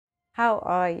How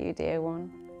are you, dear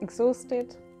one?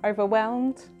 Exhausted?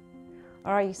 Overwhelmed?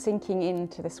 Or are you sinking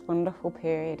into this wonderful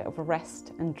period of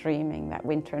rest and dreaming that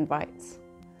winter invites?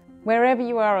 Wherever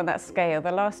you are on that scale,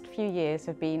 the last few years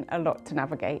have been a lot to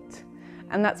navigate.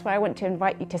 And that's why I want to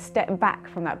invite you to step back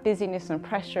from that busyness and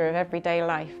pressure of everyday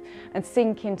life and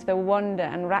sink into the wonder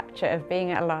and rapture of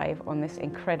being alive on this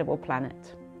incredible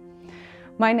planet.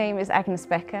 My name is Agnes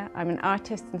Becker. I'm an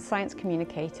artist and science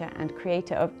communicator and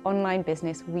creator of online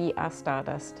business We Are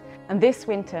Stardust. And this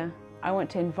winter, I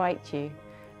want to invite you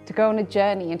to go on a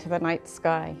journey into the night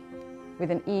sky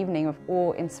with an evening of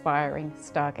awe-inspiring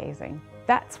stargazing.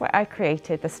 That's why I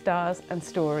created the Stars and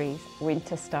Stories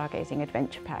Winter Stargazing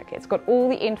Adventure Pack. It's got all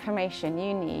the information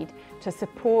you need to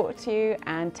support you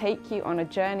and take you on a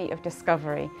journey of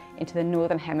discovery into the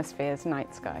Northern Hemisphere's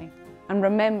night sky. And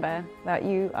remember that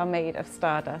you are made of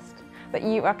stardust, that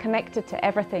you are connected to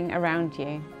everything around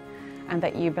you, and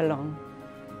that you belong.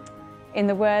 In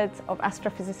the words of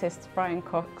astrophysicist Brian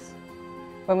Cox,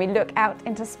 when we look out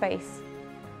into space,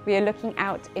 we are looking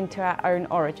out into our own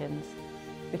origins,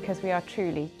 because we are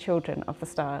truly children of the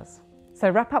stars. So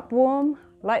wrap up warm,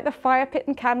 light the fire pit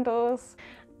and candles,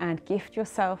 and gift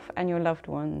yourself and your loved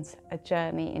ones a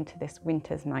journey into this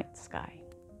winter's night sky.